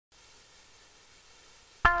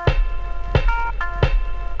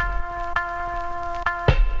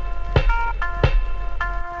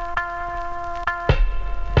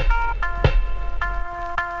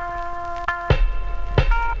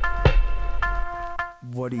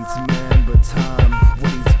What eats man but time?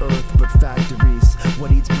 What eats earth but factories?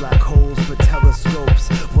 What eats black holes but telescopes?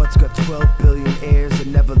 What's got 12 billion heirs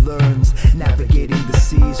and never learns? Navigating the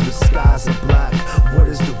seas with skies of black. What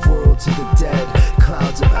is the world to the dead?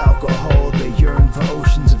 Clouds of alcohol, they yearn for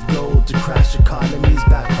oceans of gold to crash economies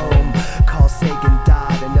back home. Carl Sagan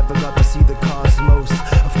died and never got to see the cosmos.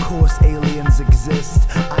 Of course aliens exist,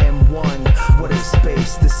 I am one. What is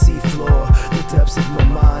space? The seafloor, the depths of my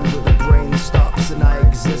mind where the brain stops and I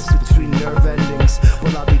exist between nerve endings.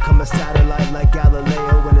 Will I become a satellite like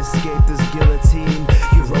Galileo and escape this guillotine?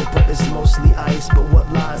 Europa is mostly ice, but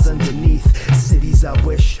what lies underneath? Cities I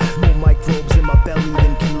wish, more microbes in my belly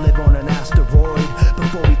than can live on an asteroid.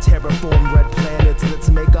 Before we terraform red planets, let's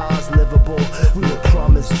make ours livable. We were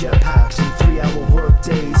promised jetpacks and 3-hour work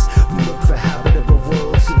days. We look for habitable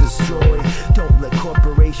worlds to destroy. Don't let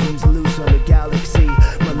corporations loose on the galaxy.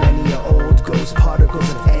 Millennia old ghost particles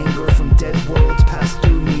of anger from dead worlds pass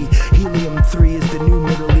through me. Helium-3 is the new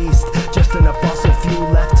Middle East. Just enough fossil fuel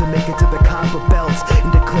left to make it to the Kuiper Belt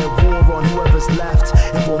and declare war on whoever's left.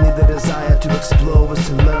 If only the desire to explore was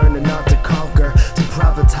to learn and not to conquer. To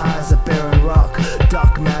privatize a barren rock.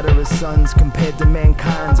 Dark matter is suns compared to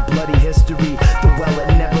mankind's bloody history. The well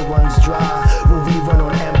it never runs dry. Will we run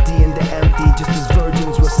on empty into empty, just as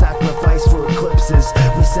virgins were sacrificed for eclipses?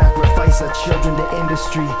 We sacrifice our children to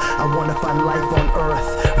industry. I wanna find life on Earth,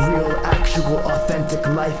 real, actual, authentic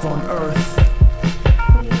life on Earth.